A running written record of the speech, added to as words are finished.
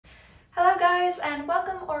Hello guys, and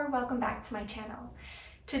welcome back to my channel.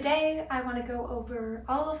 Today I want to go over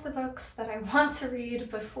all of the books that I want to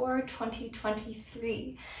read before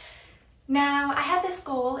 2023. Now, I had this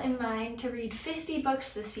goal in mind to read 50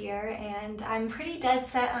 books this year, and I'm pretty dead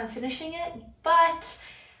set on finishing it, but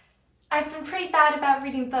I've been pretty bad about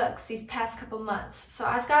reading books these past couple months, so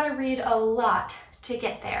I've got to read a lot to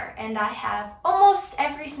get there, and I have almost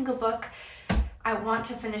every single book I want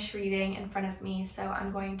to finish reading in front of me, so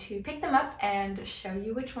I'm going to pick them up and show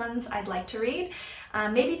you which ones I'd like to read.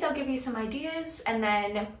 Maybe they'll give you some ideas, and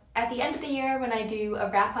then at the end of the year, when I do a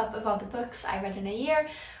wrap-up of all the books I read in a year,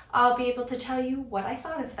 I'll be able to tell you what I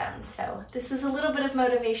thought of them. So this is a little bit of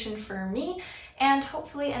motivation for me, and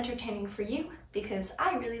hopefully entertaining for you, because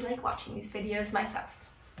I really like watching these videos myself.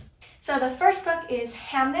 So the first book is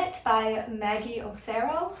Hamnet by Maggie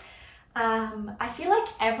O'Farrell. I feel like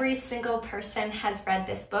every single person has read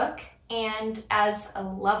this book, and as a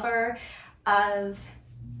lover of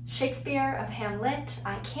Shakespeare, of Hamlet,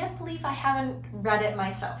 I can't believe I haven't read it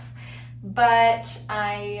myself. But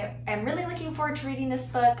I am really looking forward to reading this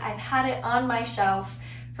book. I've had it on my shelf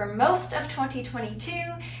for most of 2022,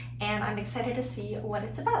 and I'm excited to see what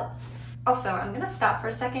it's about. Also, I'm gonna stop for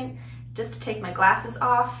a second just to take my glasses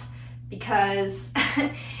off, because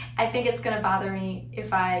I think it's gonna bother me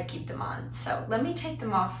if I keep them on. So let me take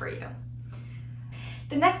them off for you.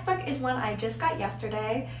 The next book is one I just got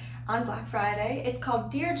yesterday on Black Friday. It's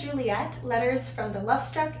called Dear Juliet, Letters from the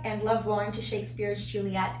Love-Struck and Lovelorn to Shakespeare's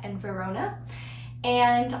Juliet and Verona.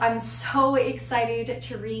 And I'm so excited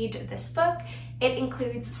to read this book. It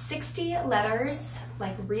includes 60 letters,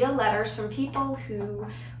 like real letters from people who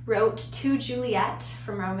wrote to Juliet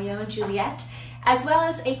from Romeo and Juliet, as well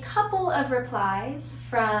as a couple of replies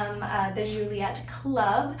from the Juliet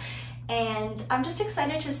Club. And I'm just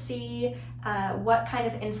excited to see what kind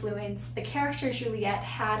of influence the character Juliet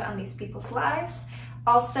had on these people's lives.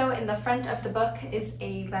 Also, in the front of the book is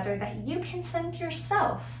a letter that you can send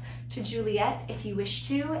yourself to Juliet if you wish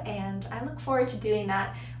to, and I look forward to doing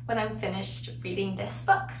that when I'm finished reading this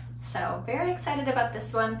book. So very excited about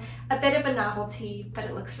this one. A bit of a novelty, but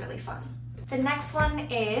it looks really fun. The next one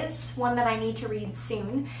is one that I need to read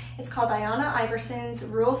soon. It's called Ayana Iverson's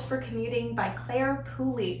Rules for Commuting by Claire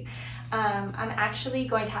Pooley. I'm actually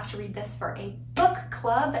going to have to read this for a book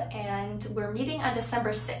club, and we're meeting on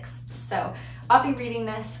December 6th. So I'll be reading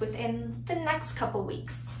this within the next couple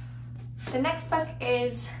weeks. The next book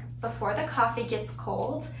is Before the Coffee Gets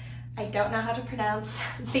Cold. I don't know how to pronounce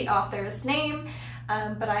the author's name,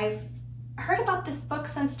 but I've heard about this book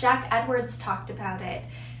since Jack Edwards talked about it.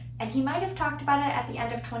 And he might have talked about it at the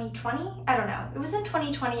end of 2020. I don't know. It was in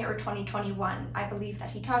 2020 or 2021, I believe,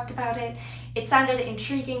 that he talked about it. It sounded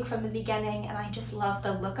intriguing from the beginning, and I just love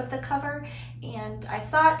the look of the cover. And I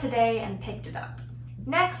saw it today and picked it up.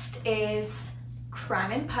 Next is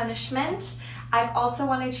Crime and Punishment. I've also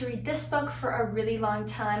wanted to read this book for a really long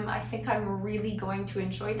time. I think I'm really going to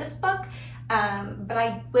enjoy this book. But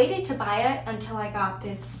I waited to buy it until I got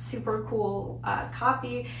this super cool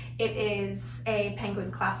copy. It is a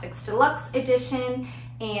Penguin Classics Deluxe edition,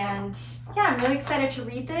 and yeah, I'm really excited to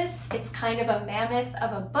read this. It's kind of a mammoth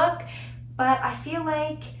of a book, but I feel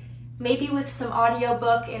like maybe with some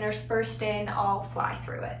audiobook interspersed in, I'll fly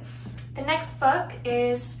through it. The next book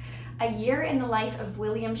is A Year in the Life of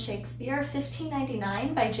William Shakespeare,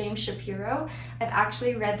 1599 by James Shapiro. I've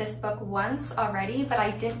actually read this book once already, but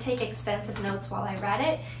I didn't take extensive notes while I read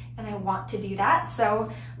it, and I want to do that,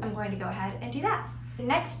 so I'm going to go ahead and do that. The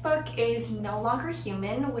next book is No Longer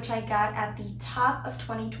Human, which I got at the top of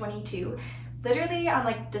 2022, literally on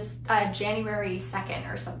like January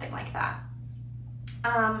 2nd or something like that.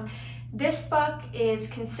 This book is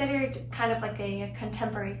considered kind of like a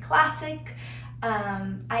contemporary classic.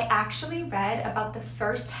 I actually read about the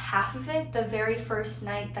first half of it the very first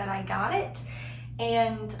night that I got it,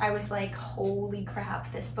 and I was like, holy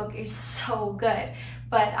crap, this book is so good.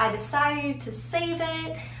 But I decided to save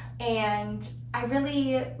it, and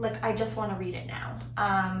I just want to read it now.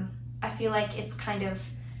 I feel like it's kind of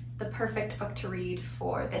the perfect book to read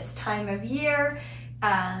for this time of year,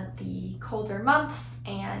 the colder months,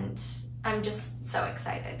 and I'm just so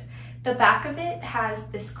excited. The back of it has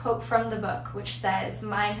this quote from the book, which says,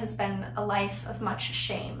 "Mine has been a life of much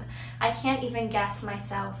shame. I can't even guess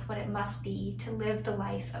myself what it must be to live the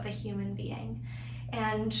life of a human being."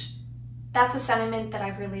 And that's a sentiment that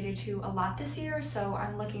I've related to a lot this year, so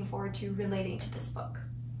I'm looking forward to relating to this book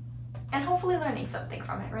and hopefully learning something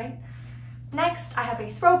from it, right? Next, I have a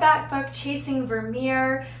throwback book, Chasing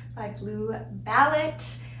Vermeer by Blue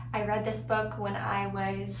Ballot. I read this book when I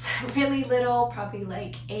was really little, probably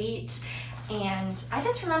like 8, and I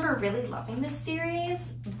just remember really loving this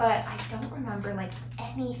series, but I don't remember like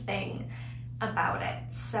anything about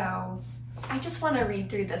it. So I just want to read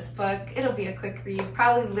through this book. It'll be a quick read,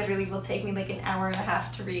 probably literally will take me like an hour and a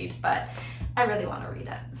half to read, but I really want to read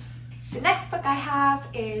it. The next book I have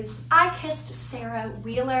is I Kissed Sarah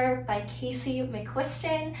Wheeler by Casey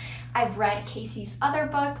McQuiston. I've read Casey's other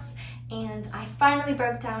books, and I finally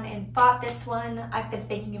broke down and bought this one. I've been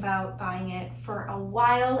thinking about buying it for a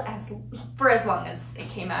while, for as long as it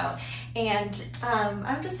came out, and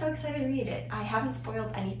I'm just so excited to read it. I haven't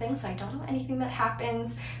spoiled anything, so I don't know anything that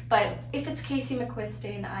happens, but if it's Casey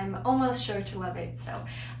McQuiston, I'm almost sure to love it, so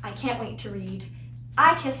I can't wait to read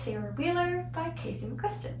I Kissed Sarah Wheeler by Casey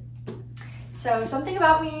McQuiston. So something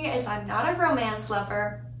about me is I'm not a romance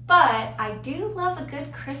lover, but I do love a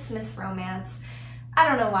good Christmas romance. I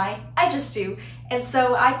don't know why, I just do. And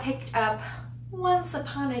so I picked up Once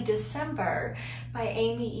Upon a December by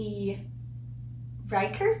Amy E.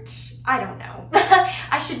 Reichert? I don't know.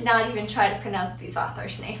 I should not even try to pronounce these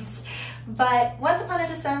authors' names. But Once Upon a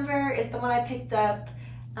December is the one I picked up.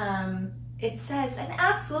 It says, an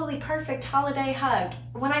absolutely perfect holiday hug.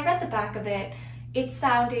 When I read the back of it, it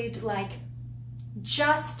sounded like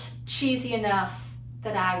just cheesy enough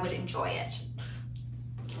that I would enjoy it.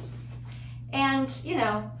 And, you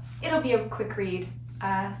know, it'll be a quick read.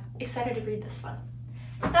 Excited to read this one.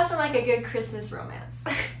 Nothing like a good Christmas romance.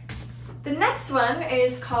 The next one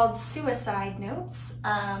is called Suicide Notes.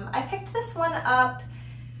 I picked this one up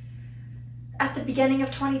at the beginning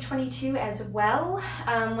of 2022 as well,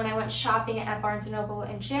 when I went shopping at Barnes & Noble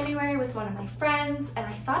in January with one of my friends, and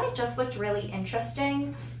I thought it just looked really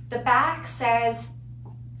interesting. The back says,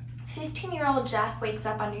 15-year-old Jeff wakes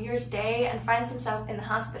up on New Year's Day and finds himself in the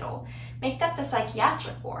hospital. Make that the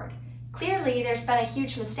psychiatric ward. Clearly, there's been a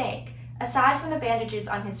huge mistake. Aside from the bandages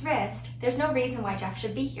on his wrist, there's no reason why Jeff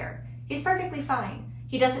should be here. He's perfectly fine.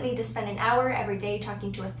 He doesn't need to spend an hour every day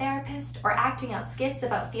talking to a therapist or acting out skits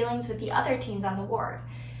about feelings with the other teens on the ward.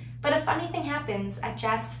 But a funny thing happens as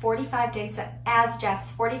Jeff's 45-day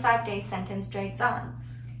sentence drags on.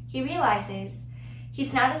 He realizes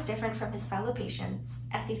he's not as different from his fellow patients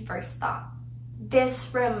as he first thought.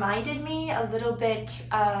 This reminded me a little bit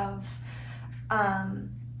of,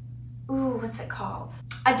 what's it called?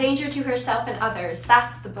 A Danger to Herself and Others.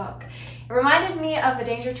 That's the book. It reminded me of A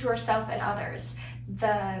Danger to Herself and Others,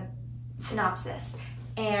 the synopsis,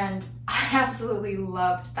 and I absolutely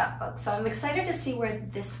loved that book, so I'm excited to see where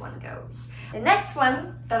this one goes. The next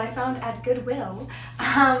one that I found at Goodwill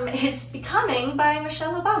is Becoming by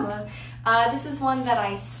Michelle Obama. This is one that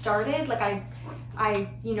I started, like I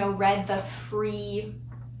read the free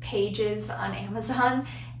pages on Amazon,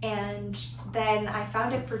 and then I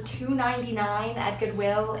found it for $2.99 at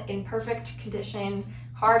Goodwill in perfect condition,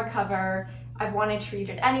 hardcover. I've wanted to read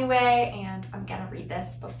it anyway, and I'm gonna read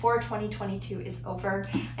this before 2022 is over.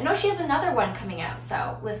 I know she has another one coming out,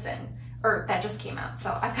 so listen, or that just came out,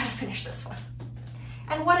 so I've gotta finish this one.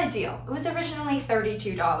 And what a deal. It was originally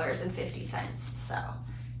 $32.50, so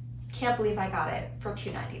can't believe I got it for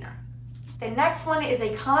 $2.99. The next one is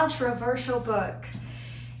a controversial book,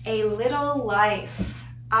 A Little Life.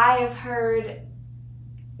 I have heard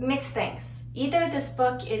mixed things. Either this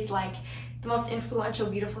book is like the most influential,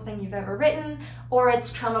 beautiful thing you've ever written, or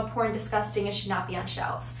it's trauma porn, disgusting, it should not be on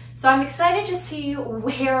shelves. So I'm excited to see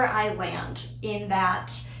where I land in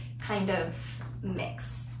that kind of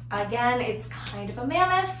mix. Again, it's kind of a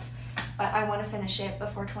mammoth, but I want to finish it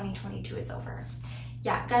before 2022 is over.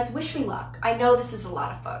 Yeah, guys, wish me luck. I know this is a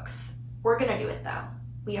lot of books. We're gonna do it though.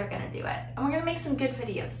 We are gonna do it. And we're gonna make some good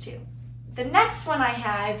videos too. The next one I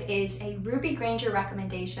have is a Ruby Granger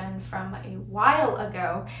recommendation from a while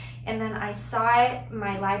ago, and then I saw it,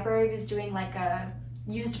 my library was doing like a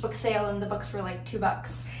used book sale and the books were like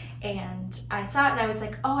 $2. And I saw it and I was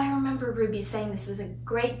like, oh, I remember Ruby saying this was a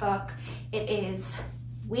great book. It is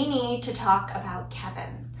We Need to Talk About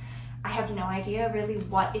Kevin. I have no idea really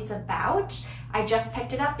what it's about. I just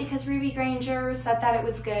picked it up because Ruby Granger said that it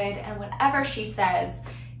was good, and whatever she says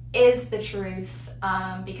is the truth,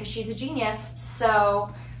 because she's a genius,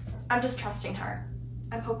 so I'm just trusting her.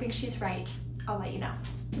 I'm hoping she's right. I'll let you know.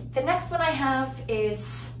 The next one I have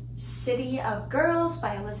is City of Girls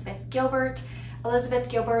by Elizabeth Gilbert. Elizabeth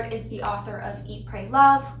Gilbert is the author of Eat, Pray,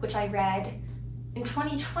 Love, which I read in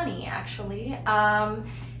 2020 actually, and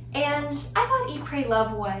I thought Eat, Pray,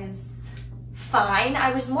 Love was fine.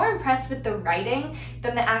 I was more impressed with the writing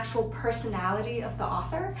than the actual personality of the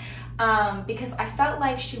author, because I felt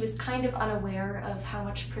like she was kind of unaware of how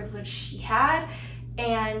much privilege she had,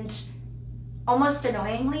 and almost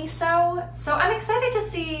annoyingly so. So I'm excited to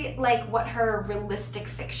see like what her realistic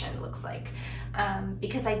fiction looks like,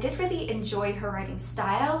 because I did really enjoy her writing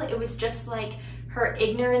style. It was just like her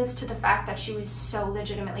ignorance to the fact that she was so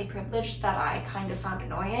legitimately privileged that I kind of found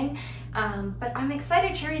annoying. But I'm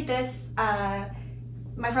excited to read this.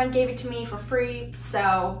 My friend gave it to me for free,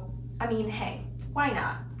 so I mean, hey, why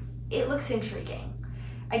not? It looks intriguing.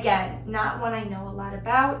 Again, not one I know a lot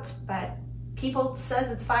about, but People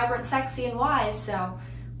says it's vibrant, sexy, and wise, so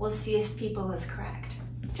we'll see if People is correct.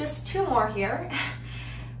 Just two more here.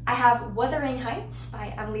 I have Wuthering Heights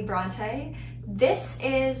by Emily Bronte. This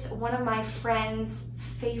is one of my friend's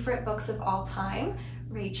favorite books of all time.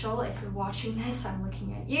 Rachel, if you're watching this, I'm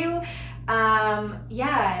looking at you.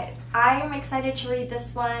 Yeah, I'm excited to read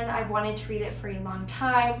this one. I've wanted to read it for a long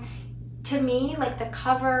time. To me, like the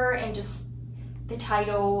cover and just the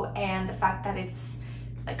title and the fact that it's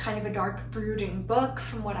a kind of a dark, brooding book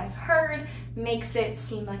from what I've heard makes it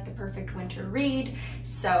seem like the perfect winter read.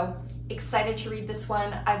 So excited to read this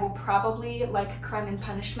one. I will probably, like Crime and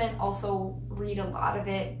Punishment, also read a lot of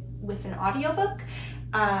it with an audiobook.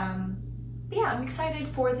 Yeah, I'm excited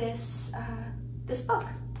for this this book.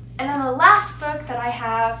 And then the last book that I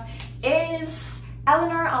have is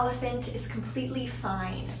Eleanor Oliphant is Completely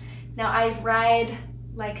Fine. Now, I've read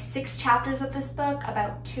like 6 chapters of this book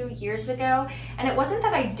about 2 years ago, and it wasn't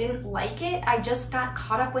that I didn't like it, I just got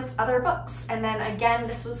caught up with other books. And then again,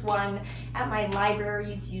 this was one at my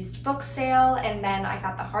library's used book sale, and then I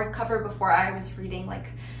got the hardcover before I was reading like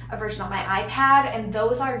a version on my iPad, and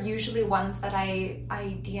those are usually ones that I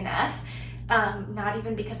DNF. Not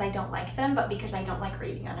even because I don't like them, but because I don't like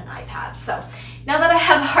reading on an iPad. So now that I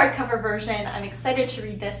have a hardcover version, I'm excited to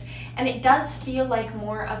read this, and it does feel like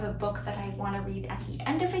more of a book that I want to read at the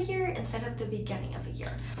end of a year instead of the beginning of a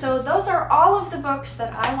year. So those are all of the books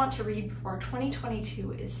that I want to read before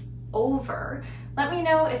 2022 is over. Let me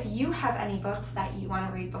know if you have any books that you want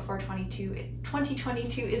to read before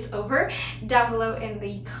 2022 is over down below in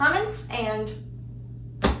the comments, and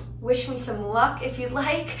wish me some luck if you'd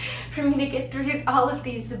like for me to get through all of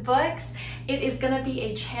these books. It is gonna be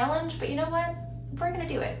a challenge, but you know what? We're gonna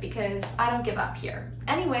do it because I don't give up here.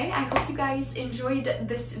 Anyway, I hope you guys enjoyed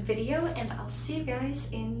this video, and I'll see you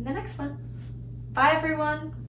guys in the next one. Bye everyone!